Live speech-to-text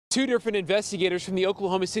Two different investigators from the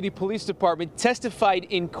Oklahoma City Police Department testified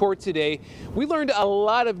in court today. We learned a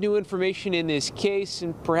lot of new information in this case,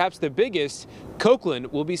 and perhaps the biggest,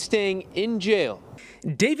 Copeland will be staying in jail.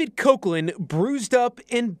 David Copeland bruised up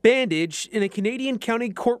and bandaged in a Canadian County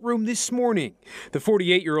courtroom this morning. The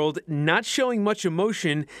 48-year-old not showing much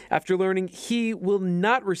emotion after learning he will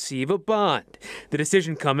not receive a bond. The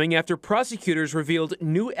decision coming after prosecutors revealed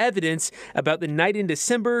new evidence about the night in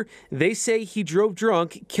December. They say he drove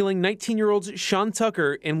drunk, killing 19-year-olds Sean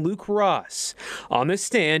Tucker and Luke Ross. On the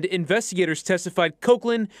stand, investigators testified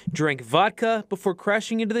Copeland drank vodka before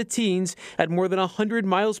crashing into the teens at more than 100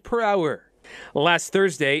 miles per hour. Last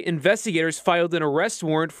Thursday, investigators filed an arrest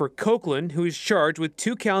warrant for Copeland, who is charged with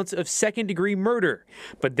 2 counts of second-degree murder.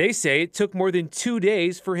 But they say it took more than 2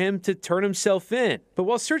 days for him to turn himself in. But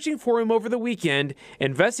while searching for him over the weekend,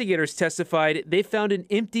 investigators testified they found an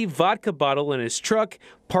empty vodka bottle in his truck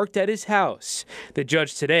parked at his house. The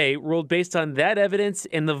judge today ruled based on that evidence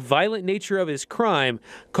and the violent nature of his crime,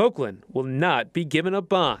 Copeland will not be given a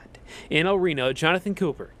bond. In El Reno, Jonathan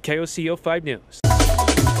Cooper, KOCO 5 News.